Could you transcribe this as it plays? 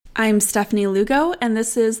I'm Stephanie Lugo, and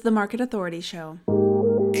this is the Market Authority Show.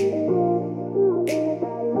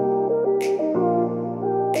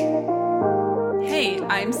 Hey,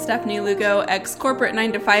 I'm Stephanie Lugo, ex-corporate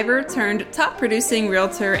 9-to-5er turned top-producing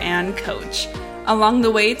realtor and coach. Along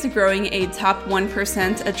the way to growing a top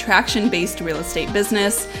 1% attraction-based real estate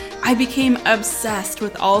business, I became obsessed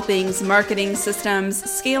with all things marketing, systems,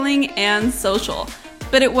 scaling, and social.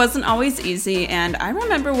 But it wasn't always easy, and I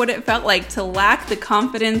remember what it felt like to lack the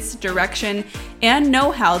confidence, direction, and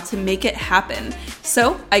know-how to make it happen.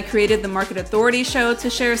 So I created the Market Authority Show to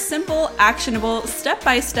share simple, actionable,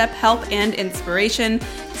 step-by-step help and inspiration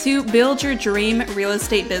to build your dream real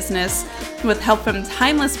estate business with help from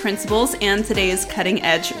timeless principles and today's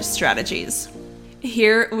cutting-edge strategies.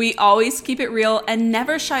 Here, we always keep it real and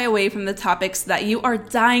never shy away from the topics that you are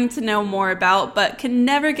dying to know more about but can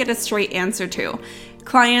never get a straight answer to.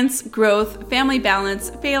 Clients, growth, family balance,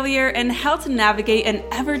 failure, and how to navigate an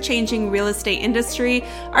ever-changing real estate industry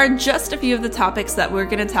are just a few of the topics that we're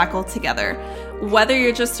going to tackle together. Whether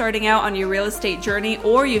you're just starting out on your real estate journey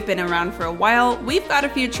or you've been around for a while, we've got a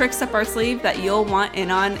few tricks up our sleeve that you'll want in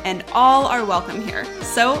on, and all are welcome here.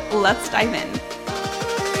 So let's dive in.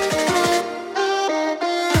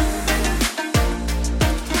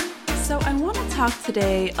 So I want to talk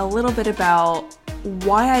today a little bit about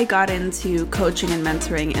why I got into coaching and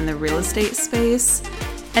mentoring in the real estate space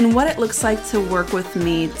and what it looks like to work with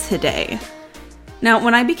me today. Now,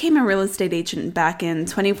 when I became a real estate agent back in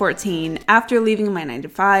 2014, after leaving my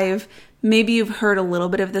 9-to-5, maybe you've heard a little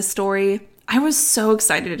bit of this story. I was so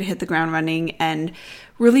excited to hit the ground running and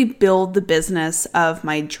really build the business of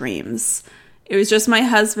my dreams. It was just my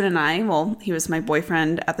husband and I, well, he was my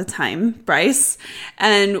boyfriend at the time, Bryce,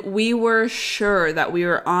 and we were sure that we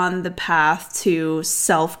were on the path to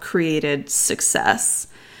self-created success.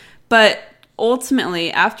 But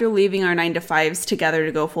ultimately, after leaving our 9-to-5s together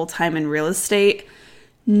to go full-time in real estate,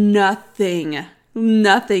 nothing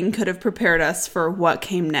could have prepared us for what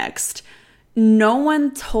came next. No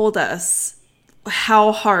one told us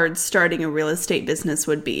how hard starting a real estate business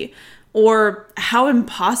would be, or how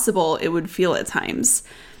impossible it would feel at times.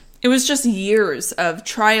 It was just years of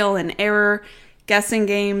trial and error, guessing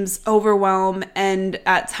games, overwhelm, and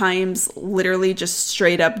at times literally just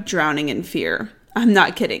straight up drowning in fear. I'm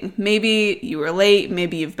not kidding. Maybe you were late,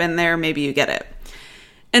 maybe you've been there, maybe you get it.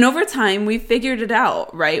 And over time, we figured it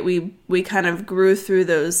out, right? We kind of grew through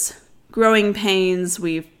those growing pains.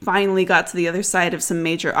 We finally got to the other side of some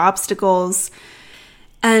major obstacles.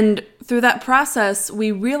 And through that process,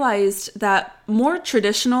 we realized that more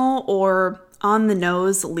traditional or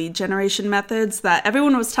on-the-nose lead generation methods that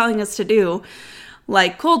everyone was telling us to do,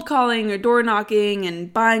 like cold calling or door knocking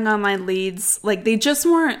and buying online leads, like they just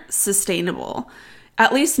weren't sustainable,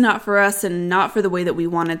 at least not for us and not for the way that we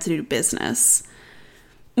wanted to do business.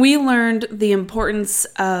 We learned the importance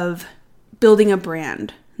of building a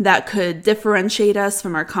brand that could differentiate us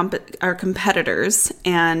from our competitors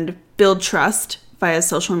and build trust via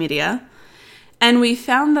social media. And we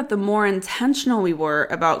found that the more intentional we were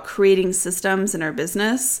about creating systems in our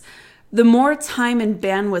business, the more time and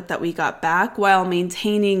bandwidth that we got back while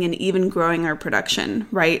maintaining and even growing our production,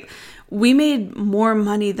 right? We made more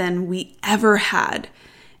money than we ever had.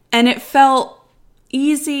 And it felt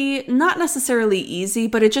easy, not necessarily easy,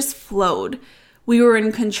 but it just flowed. We were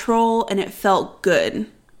in control and it felt good.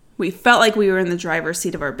 We felt like we were in the driver's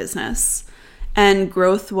seat of our business. And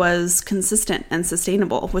growth was consistent and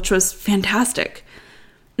sustainable, which was fantastic.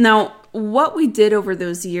 Now, what we did over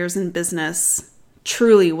those years in business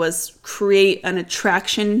truly was create an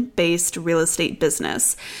attraction-based real estate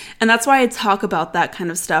business. And that's why I talk about that kind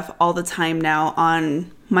of stuff all the time now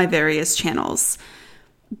on my various channels.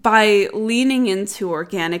 By leaning into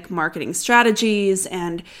organic marketing strategies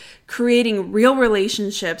and creating real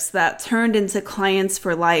relationships that turned into clients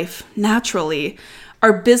for life naturally,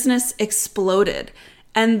 our business exploded,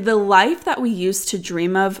 and the life that we used to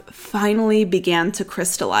dream of finally began to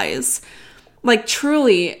crystallize. Like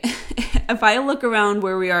truly, if I look around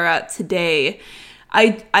where we are at today,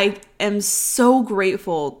 I am so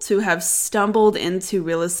grateful to have stumbled into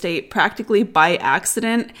real estate practically by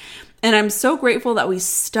accident, and I'm so grateful that we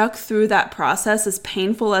stuck through that process, as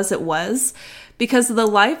painful as it was, because the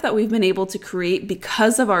life that we've been able to create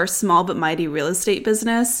because of our small but mighty real estate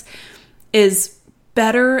business is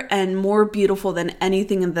better and more beautiful than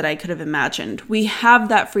anything that I could have imagined. We have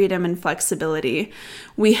that freedom and flexibility.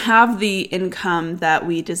 We have the income that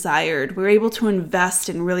we desired. We're able to invest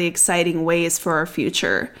in really exciting ways for our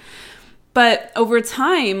future. But over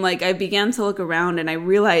time, I began to look around and I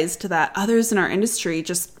realized that others in our industry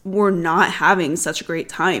just were not having such a great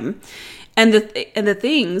time. And the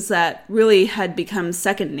things that really had become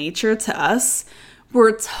second nature to us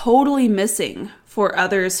were totally missing for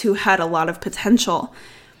others who had a lot of potential.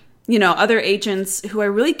 Other agents who I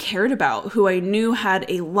really cared about, who I knew had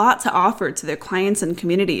a lot to offer to their clients and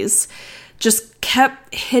communities, just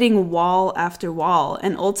kept hitting wall after wall.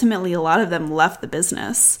 And ultimately, a lot of them left the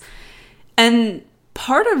business. And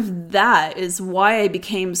part of that is why I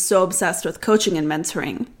became so obsessed with coaching and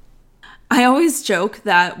mentoring. I always joke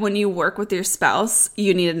that when you work with your spouse,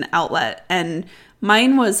 you need an outlet. And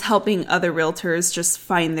mine was helping other realtors just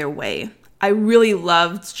find their way. I really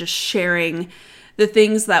loved just sharing the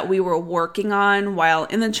things that we were working on while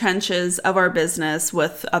in the trenches of our business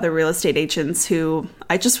with other real estate agents who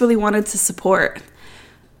I just really wanted to support.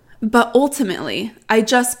 But ultimately, I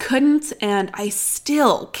just couldn't, and I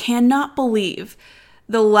still cannot believe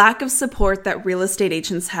the lack of support that real estate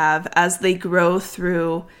agents have as they grow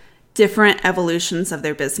through different evolutions of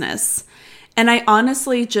their business. And I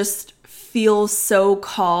honestly just feel so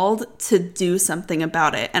called to do something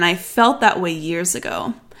about it. And I felt that way years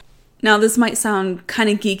ago. Now, this might sound kind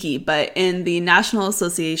of geeky, but in the National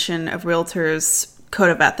Association of Realtors Code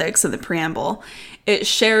of Ethics in the preamble, it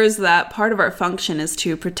shares that part of our function is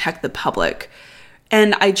to protect the public.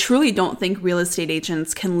 And I truly don't think real estate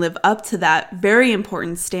agents can live up to that very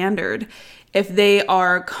important standard if they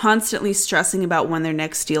are constantly stressing about when their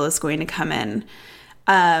next deal is going to come in,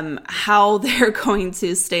 how they're going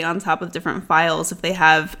to stay on top of different files if they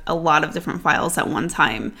have a lot of different files at one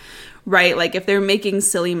time, right? Like if they're making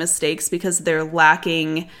silly mistakes because they're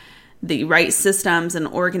lacking the right systems and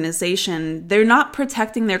organization, they're not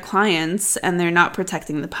protecting their clients and they're not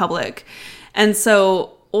protecting the public. And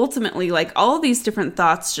so ultimately, like all of these different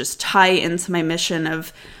thoughts just tie into my mission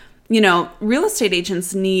of, real estate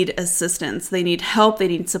agents need assistance. They need help. They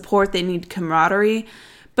need support. They need camaraderie.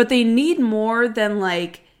 But they need more than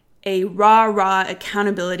like a raw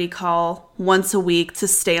accountability call once a week to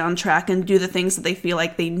stay on track and do the things that they feel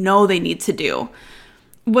like they know they need to do.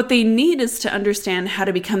 What they need is to understand how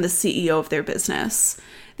to become the CEO of their business.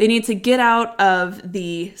 They need to get out of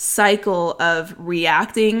the cycle of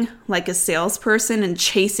reacting like a salesperson and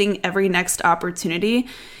chasing every next opportunity,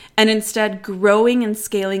 and instead growing and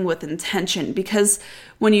scaling with intention. Because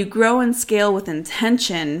when you grow and scale with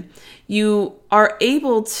intention, you are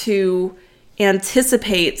able to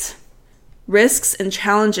anticipate risks and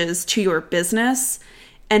challenges to your business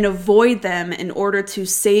and avoid them in order to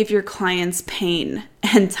save your clients pain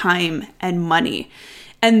and time and money.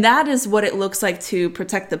 And that is what it looks like to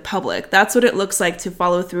protect the public. That's what it looks like to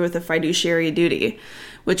follow through with a fiduciary duty,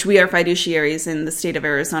 which we are fiduciaries in the state of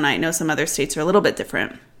Arizona. I know some other states are a little bit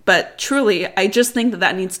different. But truly, I just think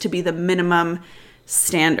that needs to be the minimum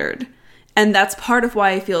standard. And that's part of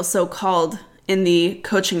why I feel so called in the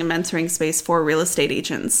coaching and mentoring space for real estate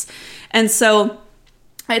agents. And so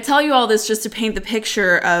I tell you all this just to paint the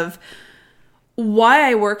picture of why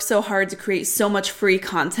I work so hard to create so much free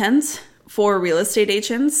content for real estate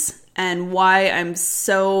agents and why I'm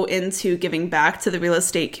so into giving back to the real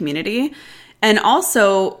estate community, and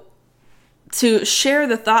also to share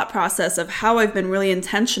the thought process of how I've been really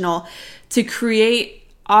intentional to create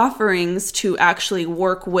offerings to actually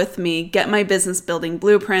work with me, get my business building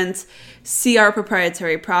blueprint, see our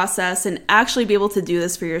proprietary process, and actually be able to do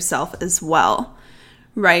this for yourself as well,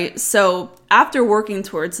 right? So after working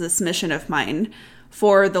towards this mission of mine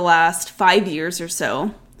for the last 5 years or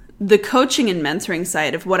so, the coaching and mentoring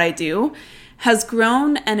side of what I do has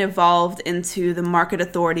grown and evolved into the Market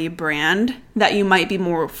Authority brand that you might be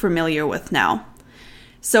more familiar with now.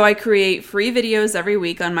 So I create free videos every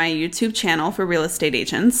week on my YouTube channel for real estate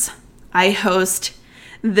agents. I host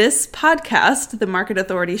this podcast, The Market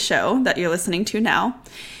Authority Show, that you're listening to now.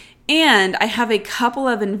 And I have a couple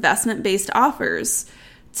of investment-based offers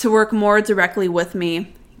to work more directly with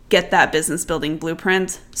me, get that business building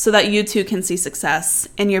blueprint so that you too can see success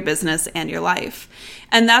in your business and your life.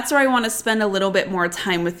 And that's where I want to spend a little bit more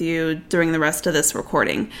time with you during the rest of this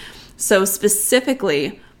recording. So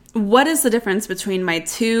specifically, what is the difference between my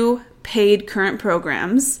two paid current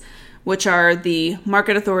programs, which are the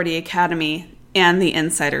Market Authority Academy and the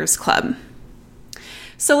Insiders Club?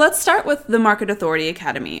 So let's start with the Market Authority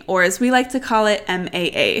Academy, or as we like to call it,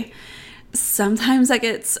 MAA. Sometimes that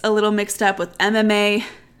gets a little mixed up with MMA.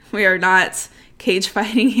 We are not cage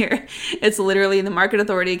fighting here. It's literally the Market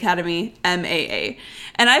Authority Academy, MAA.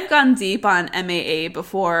 And I've gone deep on MAA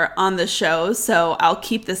before on the show, so I'll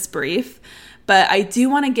keep this brief. But I do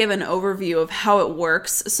want to give an overview of how it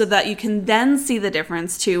works so that you can then see the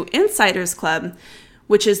difference to Insiders Club,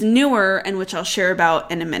 which is newer and which I'll share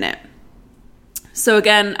about in a minute. So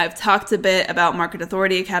again, I've talked a bit about Market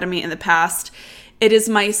Authority Academy in the past. It is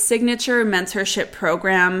my signature mentorship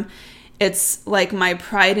program. It's like my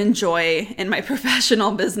pride and joy in my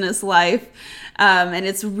professional business life. And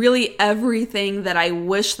it's really everything that I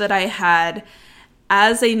wish that I had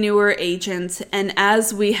as a newer agent, and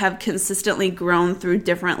as we have consistently grown through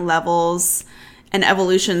different levels and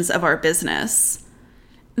evolutions of our business.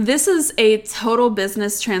 This is a total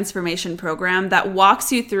business transformation program that walks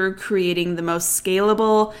you through creating the most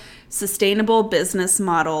scalable, sustainable business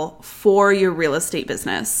model for your real estate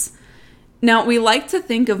business. Now, we like to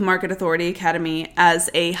think of Market Authority Academy as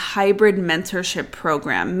a hybrid mentorship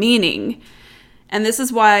program, meaning, and this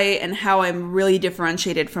is why and how I'm really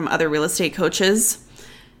differentiated from other real estate coaches.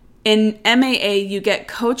 In MAA, you get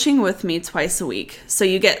coaching with me twice a week. So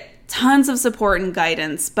you get tons of support and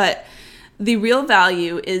guidance, but the real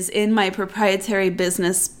value is in my proprietary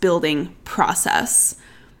business building process.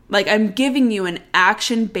 Like, I'm giving you an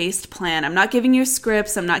action-based plan. I'm not giving you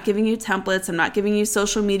scripts. I'm not giving you templates. I'm not giving you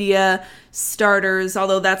social media starters,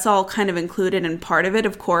 although that's all kind of included in part of it,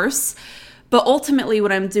 of course. But ultimately,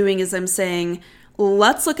 what I'm doing is I'm saying,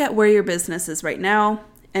 let's look at where your business is right now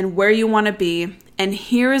and where you want to be. And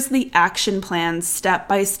here is the action plan step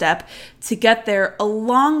by step to get there,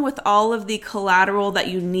 along with all of the collateral that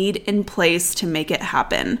you need in place to make it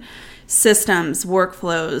happen. Systems,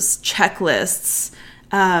 workflows, checklists,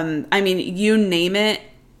 you name it.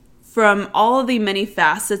 From all of the many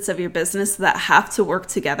facets of your business that have to work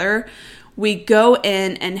together, we go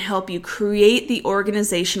in and help you create the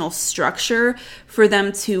organizational structure for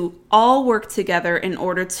them to all work together in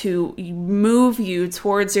order to move you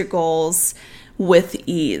towards your goals with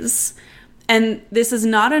ease. And this is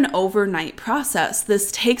not an overnight process.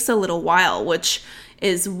 This takes a little while, which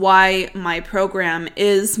is why my program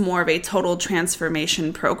is more of a total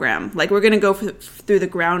transformation program. Like, we're going to go through the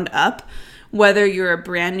ground up, whether you're a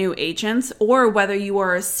brand new agent or whether you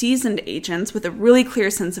are a seasoned agent with a really clear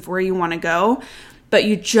sense of where you want to go, but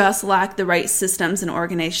you just lack the right systems and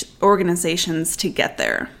organizations to get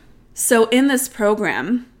there. So in this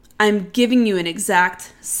program, I'm giving you an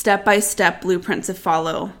exact step-by-step blueprint to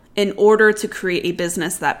follow in order to create a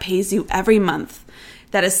business that pays you every month,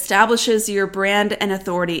 that establishes your brand and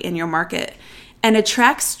authority in your market, and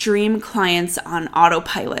attracts dream clients on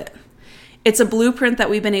autopilot. It's a blueprint that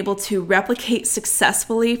we've been able to replicate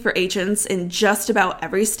successfully for agents in just about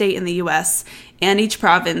every state in the US and each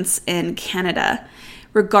province in Canada,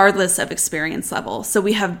 regardless of experience level. So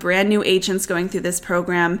we have brand new agents going through this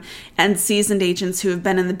program and seasoned agents who have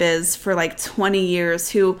been in the biz for like 20 years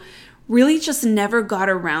who really just never got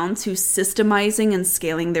around to systemizing and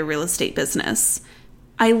scaling their real estate business.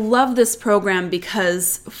 I love this program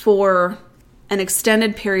because for an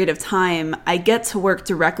extended period of time, I get to work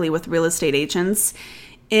directly with real estate agents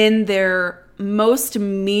in their most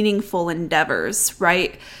meaningful endeavors,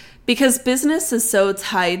 right? Because business is so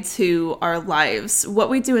tied to our lives. What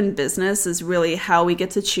we do in business is really how we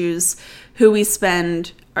get to choose who we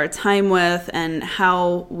spend our time with and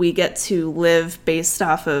how we get to live based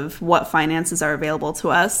off of what finances are available to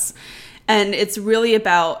us. And it's really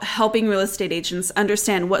about helping real estate agents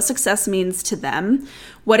understand what success means to them,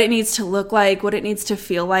 what it needs to look like, what it needs to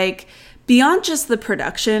feel like, beyond just the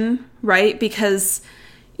production, right? Because,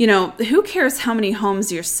 who cares how many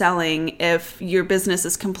homes you're selling if your business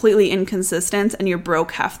is completely inconsistent and you're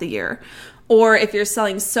broke half the year? Or if you're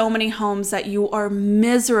selling so many homes that you are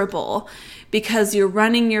miserable because you're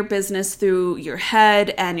running your business through your head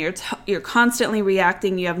and you're constantly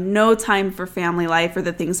reacting. You have no time for family life or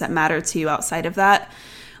the things that matter to you outside of that.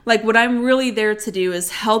 Like, what I'm really there to do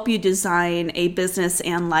is help you design a business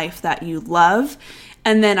and life that you love.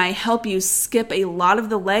 And then I help you skip a lot of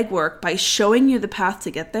the legwork by showing you the path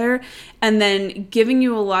to get there and then giving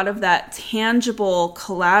you a lot of that tangible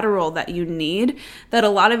collateral that you need that a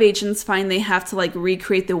lot of agents find they have to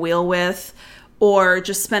recreate the wheel with, or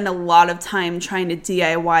just spend a lot of time trying to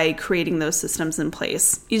DIY creating those systems in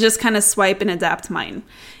place. You just kind of swipe and adapt mine.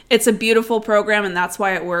 It's a beautiful program, and that's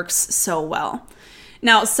why it works so well.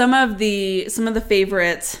 Now, some of the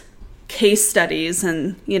favorite case studies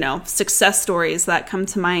and, success stories that come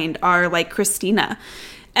to mind are like Christina.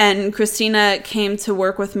 And Christina came to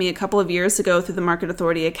work with me a couple of years ago through the Market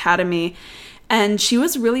Authority Academy. And she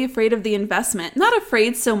was really afraid of the investment. Not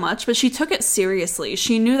afraid so much, but she took it seriously.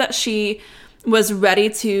 She knew that she was ready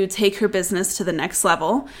to take her business to the next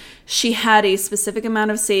level. She had a specific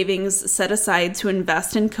amount of savings set aside to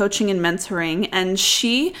invest in coaching and mentoring, and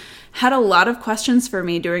she had a lot of questions for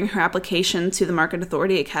me during her application to the Market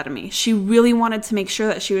Authority Academy. She really wanted to make sure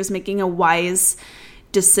that she was making a wise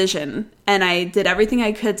decision, and I did everything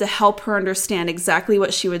I could to help her understand exactly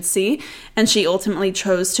what she would see, and she ultimately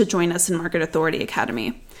chose to join us in Market Authority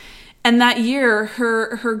Academy. And that year,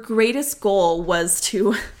 her greatest goal was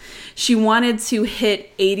she wanted to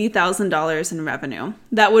hit $80,000 in revenue.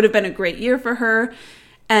 That would have been a great year for her.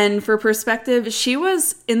 And for perspective, she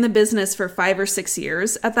was in the business for 5 or 6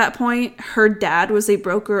 years at that point. Her dad was a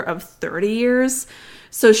broker of 30 years.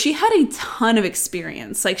 So she had a ton of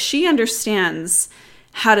experience. Like, she understands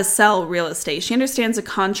how to sell real estate. She understands a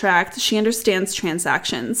contract. She understands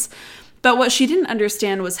transactions. But what she didn't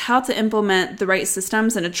understand was how to implement the right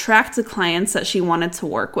systems and attract the clients that she wanted to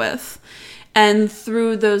work with. And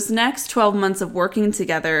through those next 12 months of working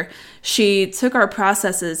together, she took our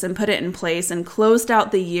processes and put it in place and closed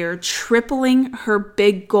out the year, tripling her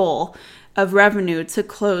big goal of revenue to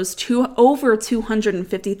close to over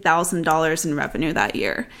 $250,000 in revenue that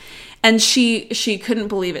year. And she couldn't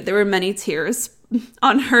believe it. There were many tears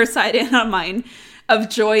on her side and on mine of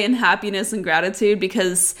joy and happiness and gratitude,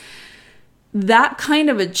 because that kind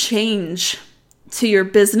of a change to your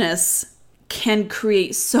business can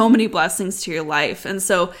create so many blessings to your life. And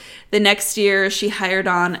so the next year, she hired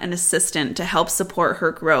on an assistant to help support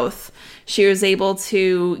her growth. She was able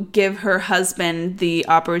to give her husband the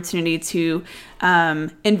opportunity to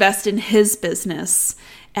invest in his business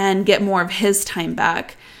and get more of his time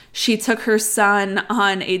back. She took her son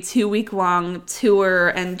on a 2-week-long tour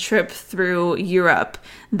and trip through Europe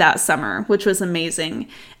that summer, which was amazing.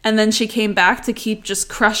 And then she came back to keep just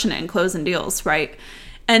crushing it and closing deals, right?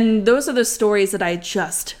 And those are the stories that I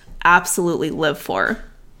just absolutely live for.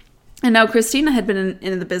 And now Christina had been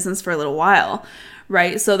in the business for a little while,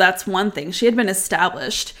 right? So that's one thing. She had been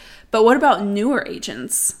established. But what about newer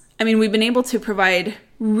agents? I mean, we've been able to provide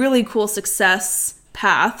really cool success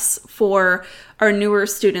paths for our newer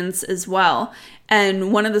students as well.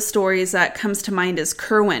 And one of the stories that comes to mind is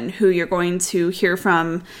Kerwin, who you're going to hear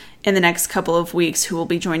from in the next couple of weeks, who will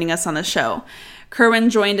be joining us on the show. Kerwin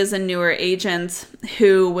joined as a newer agent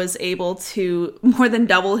who was able to more than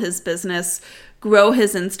double his business, grow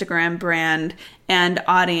his Instagram brand and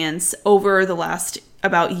audience over the last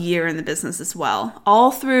about year in the business as well,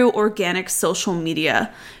 all through organic social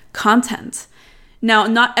media content. Now,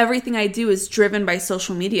 not everything I do is driven by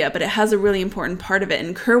social media, but it has a really important part of it.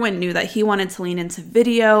 And Kerwin knew that he wanted to lean into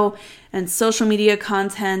video and social media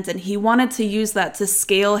content, and he wanted to use that to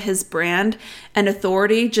scale his brand and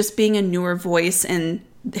authority, just being a newer voice in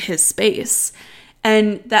his space.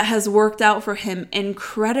 And that has worked out for him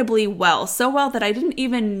incredibly well. So well that I didn't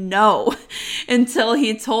even know until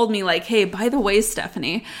he told me, like, hey, by the way,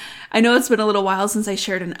 Stephanie, I know it's been a little while since I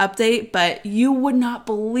shared an update, but you would not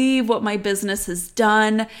believe what my business has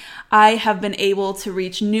done. I have been able to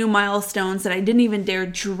reach new milestones that I didn't even dare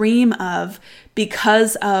dream of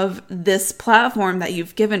because of this platform that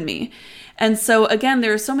you've given me. And so again,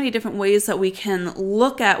 there are so many different ways that we can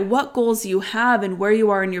look at what goals you have and where you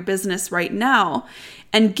are in your business right now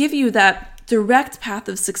and give you that direct path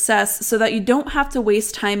of success so that you don't have to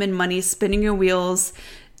waste time and money spinning your wheels,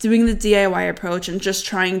 doing the DIY approach, and just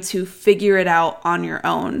trying to figure it out on your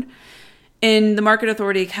own. In the Market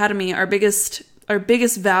Authority Academy, our biggest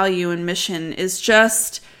value and mission is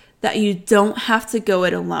just that you don't have to go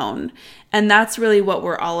it alone. And that's really what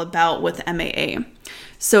we're all about with MAA.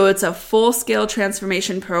 So it's a full-scale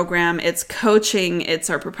transformation program, it's coaching, it's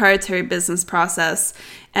our proprietary business process,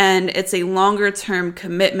 and it's a longer-term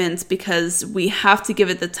commitment because we have to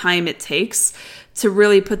give it the time it takes to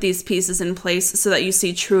really put these pieces in place so that you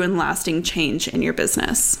see true and lasting change in your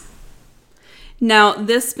business. Now,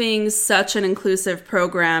 this being such an inclusive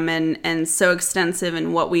program and so extensive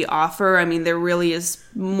in what we offer, I mean, there really is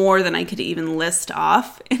more than I could even list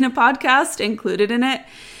off in a podcast included in it.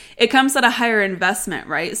 It comes at a higher investment,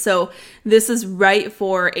 right? So this is right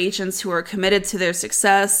for agents who are committed to their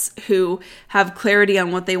success, who have clarity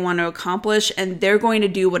on what they want to accomplish, and they're going to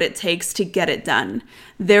do what it takes to get it done.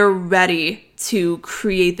 They're ready to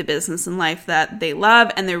create the business and life that they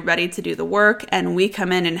love, and they're ready to do the work, and we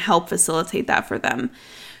come in and help facilitate that for them.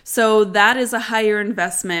 So that is a higher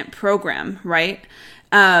investment program, right?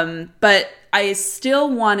 But I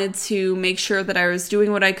still wanted to make sure that I was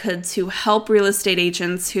doing what I could to help real estate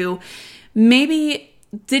agents who maybe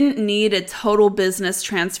didn't need a total business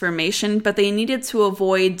transformation, but they needed to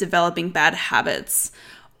avoid developing bad habits,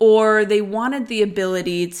 or they wanted the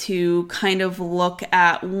ability to kind of look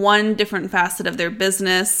at one different facet of their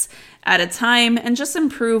business at a time and just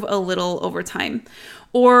improve a little over time.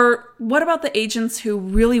 Or what about the agents who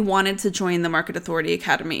really wanted to join the Market Authority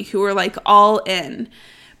Academy, who are like all in,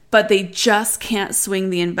 but they just can't swing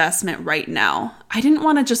the investment right now? I didn't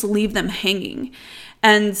want to just leave them hanging.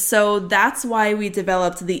 And so that's why we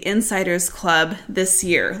developed the Insiders Club this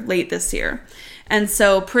year, late this year. And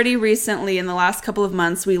so pretty recently, in the last couple of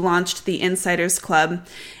months, we launched the Insiders Club.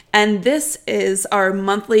 And this is our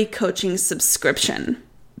monthly coaching subscription.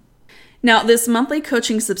 Now, this monthly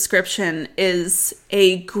coaching subscription is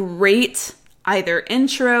a great either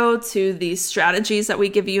intro to the strategies that we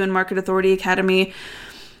give you in Market Authority Academy.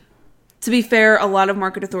 To be fair, a lot of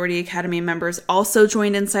Market Authority Academy members also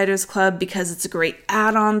joined Insiders Club because it's a great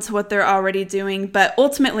add-on to what they're already doing. But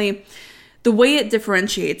ultimately, the way it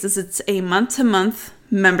differentiates is it's a month-to-month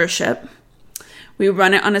membership. We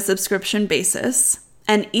run it on a subscription basis.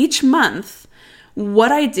 And each month,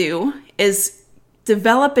 what I do is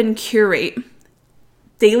develop and curate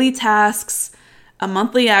daily tasks, a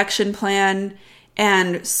monthly action plan,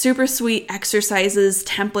 and super sweet exercises,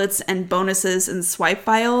 templates, and bonuses and swipe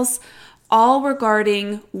files, all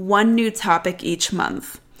regarding one new topic each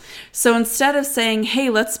month. So instead of saying, hey,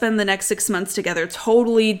 let's spend the next 6 months together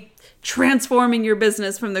totally transforming your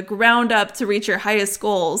business from the ground up to reach your highest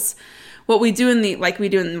goals, what we do like we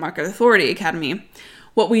do in the Market Authority Academy,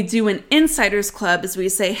 what we do in Insiders Club is we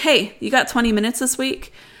say, hey, you got 20 minutes this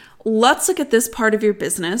week? Let's look at this part of your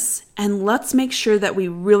business and let's make sure that we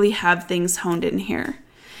really have things honed in here.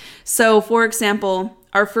 So for example,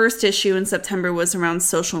 our first issue in September was around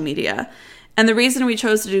social media. And the reason we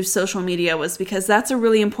chose to do social media was because that's a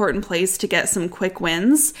really important place to get some quick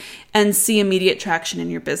wins and see immediate traction in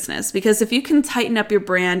your business. Because if you can tighten up your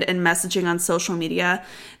brand and messaging on social media,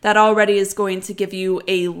 that already is going to give you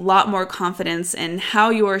a lot more confidence in how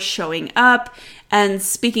you are showing up and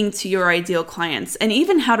speaking to your ideal clients, and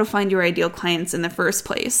even how to find your ideal clients in the first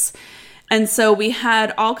place. And so we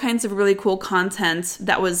had all kinds of really cool content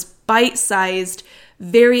that was bite-sized,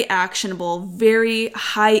 very actionable, very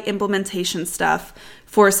high implementation stuff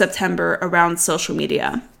for September around social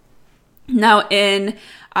media. Now in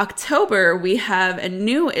October, we have a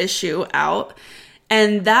new issue out,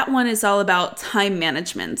 and that one is all about time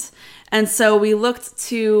management. And so we looked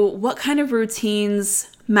to what kind of routines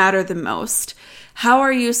matter the most. How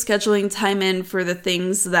are you scheduling time in for the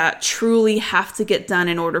things that truly have to get done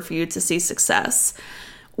in order for you to see success?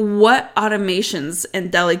 What automations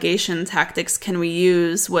and delegation tactics can we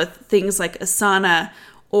use with things like Asana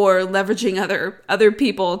or leveraging other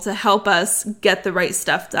people to help us get the right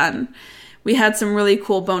stuff done? We had some really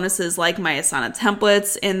cool bonuses like my Asana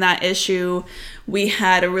templates in that issue. We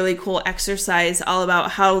had a really cool exercise all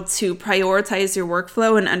about how to prioritize your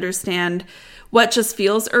workflow and understand what just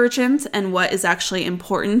feels urgent and what is actually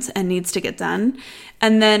important and needs to get done.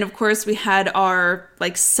 And then, of course, we had our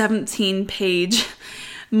 17-page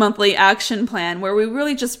monthly action plan where we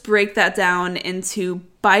really just break that down into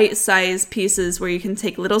bite-sized pieces where you can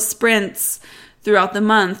take little sprints throughout the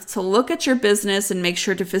month to look at your business and make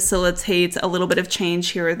sure to facilitate a little bit of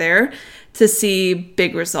change here or there to see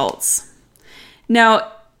big results.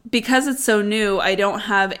 Now, because it's so new, I don't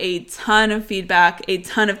have a ton of feedback, a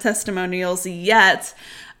ton of testimonials yet,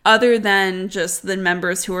 other than just the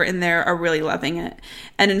members who are in there are really loving it.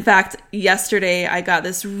 And in fact, yesterday I got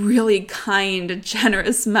this really kind,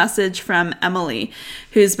 generous message from Emily,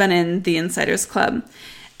 who's been in the Insiders Club.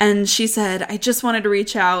 And she said, I just wanted to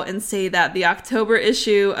reach out and say that the October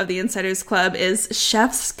issue of the Insiders Club is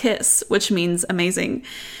Chef's Kiss, which means amazing.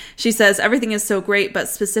 She says, everything is so great, but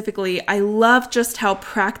specifically, I love just how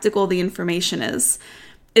practical the information is.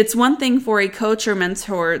 It's one thing for a coach or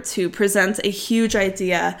mentor to present a huge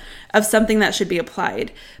idea of something that should be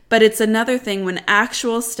applied, but it's another thing when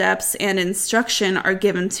actual steps and instruction are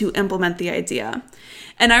given to implement the idea.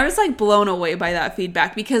 And I was blown away by that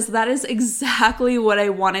feedback because that is exactly what I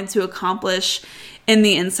wanted to accomplish in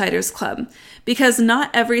the Insiders Club. Because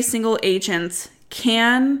not every single agent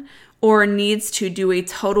can or needs to do a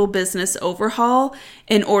total business overhaul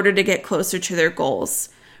in order to get closer to their goals,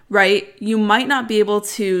 right? You might not be able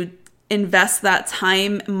to invest that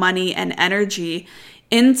time, money, and energy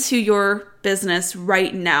into your business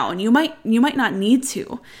right now, and you might not need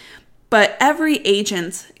to. But every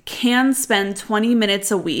agent can spend 20 minutes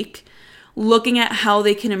a week looking at how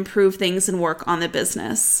they can improve things and work on the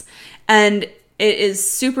business. And it is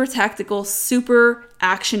super tactical, super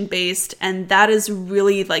action-based, and that is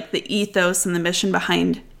really the ethos and the mission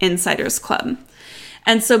behind Insiders Club.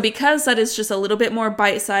 And so because that is just a little bit more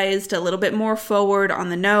bite-sized, a little bit more forward on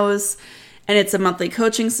the nose, and it's a monthly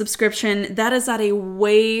coaching subscription, that is at a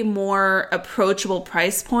way more approachable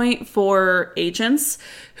price point for agents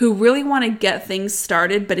who really want to get things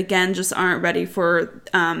started, but again, just aren't ready for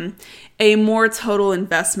a more total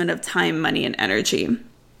investment of time, money, and energy.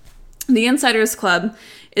 The Insiders Club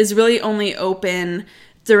is really only open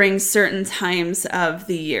during certain times of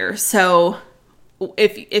the year. So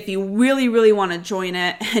if you really, really want to join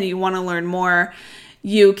it and you want to learn more,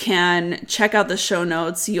 You can check out the show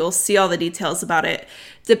notes. You'll see all the details about it.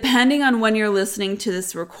 Depending on when you're listening to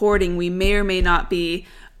this recording, we may or may not be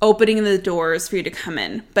opening the doors for you to come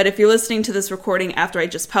in. But if you're listening to this recording after I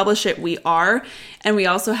just publish it, we are. And we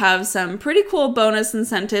also have some pretty cool bonus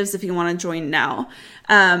incentives if you want to join now.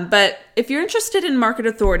 But if you're interested in Market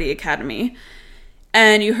Authority Academy,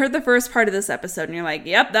 and you heard the first part of this episode and you're like,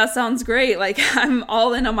 yep, that sounds great. Like, I'm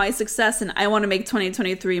all in on my success and I want to make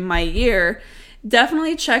 2023 my year.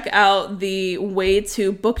 Definitely check out the way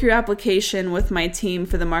to book your application with my team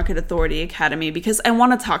for the Market Authority Academy, because I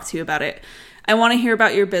want to talk to you about it. I want to hear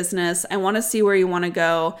about your business. I want to see where you want to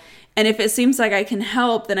go. And if it seems like I can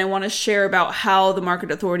help, then I want to share about how the Market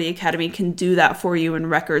Authority Academy can do that for you in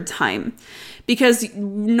record time. Because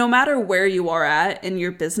no matter where you are at in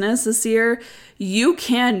your business this year, you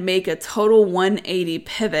can make a total 180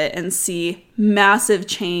 pivot and see massive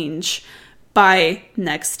change by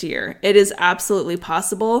next year. It is absolutely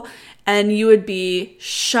possible, and you would be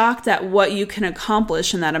shocked at what you can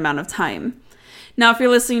accomplish in that amount of time. Now, if you're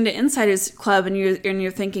listening to Insiders Club and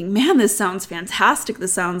you're thinking, man, this sounds fantastic,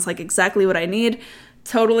 this sounds like exactly what I need,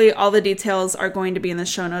 totally, all the details are going to be in the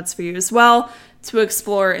show notes for you as well to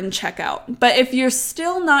explore and check out. But if you're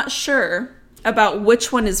still not sure about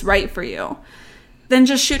which one is right for you, then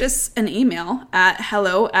just shoot us an email at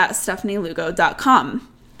hello@stephanielugo.com.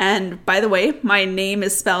 And by the way, my name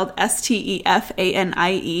is spelled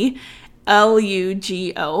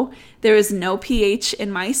STEPHANIELUGO. There is no PH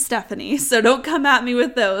in my Stephanie, so don't come at me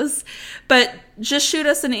with those. But just shoot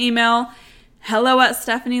us an email,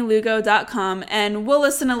 hello@stephanielugo.com, and we'll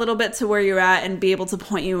listen a little bit to where you're at and be able to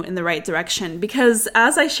point you in the right direction. Because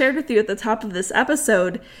as I shared with you at the top of this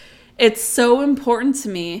episode, it's so important to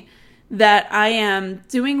me that I am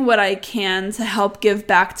doing what I can to help give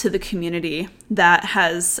back to the community that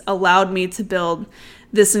has allowed me to build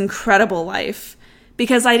this incredible life.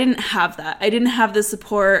 Because I didn't have that. I didn't have the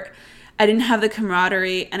support. I didn't have the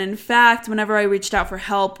camaraderie. And in fact, whenever I reached out for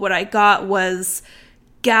help, what I got was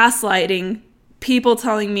gaslighting, people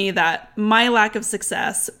telling me that my lack of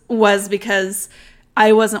success was because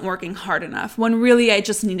I wasn't working hard enough, when really I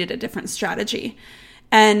just needed a different strategy.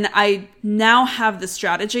 And I now have the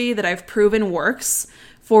strategy that I've proven works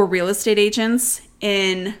for real estate agents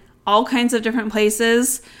in all kinds of different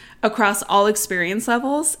places across all experience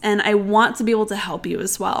levels. And I want to be able to help you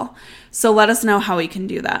as well. So let us know how we can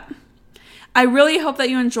do that. I really hope that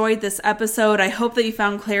you enjoyed this episode. I hope that you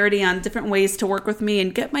found clarity on different ways to work with me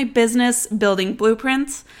and get my business building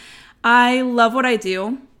blueprint. I love what I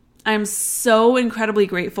do. I'm so incredibly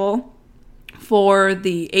grateful for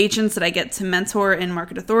the agents that I get to mentor in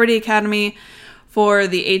Market Authority Academy, for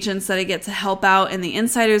the agents that I get to help out in the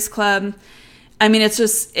Insiders Club. I mean,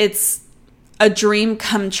 it's a dream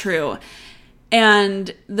come true.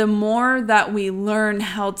 And the more that we learn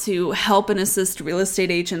how to help and assist real estate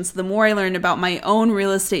agents, the more I learn about my own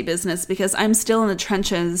real estate business, because I'm still in the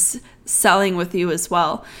trenches selling with you as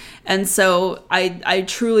well. And so I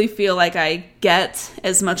truly feel like I get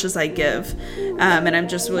as much as I give. And I'm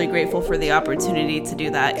just really grateful for the opportunity to do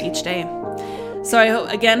that each day. So I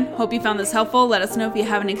hope you found this helpful. Let us know if you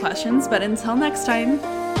have any questions. But until next time,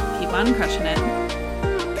 keep on crushing it.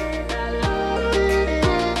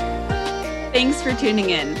 Thanks for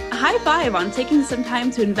tuning in. High five on taking some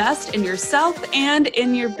time to invest in yourself and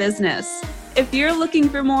in your business. If you're looking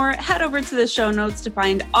for more, head over to the show notes to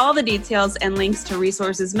find all the details and links to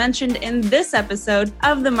resources mentioned in this episode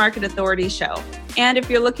of the Market Authority Show. And if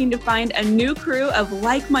you're looking to find a new crew of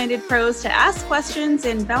like-minded pros to ask questions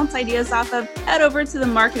and bounce ideas off of, head over to the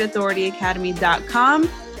marketauthorityacademy.com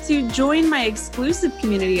to join my exclusive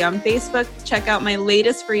community on Facebook, check out my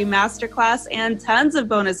latest free masterclass and tons of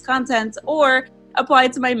bonus content, or apply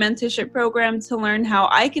to my mentorship program to learn how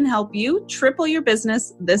I can help you triple your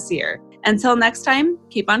business this year. Until next time,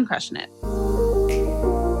 keep on crushing it.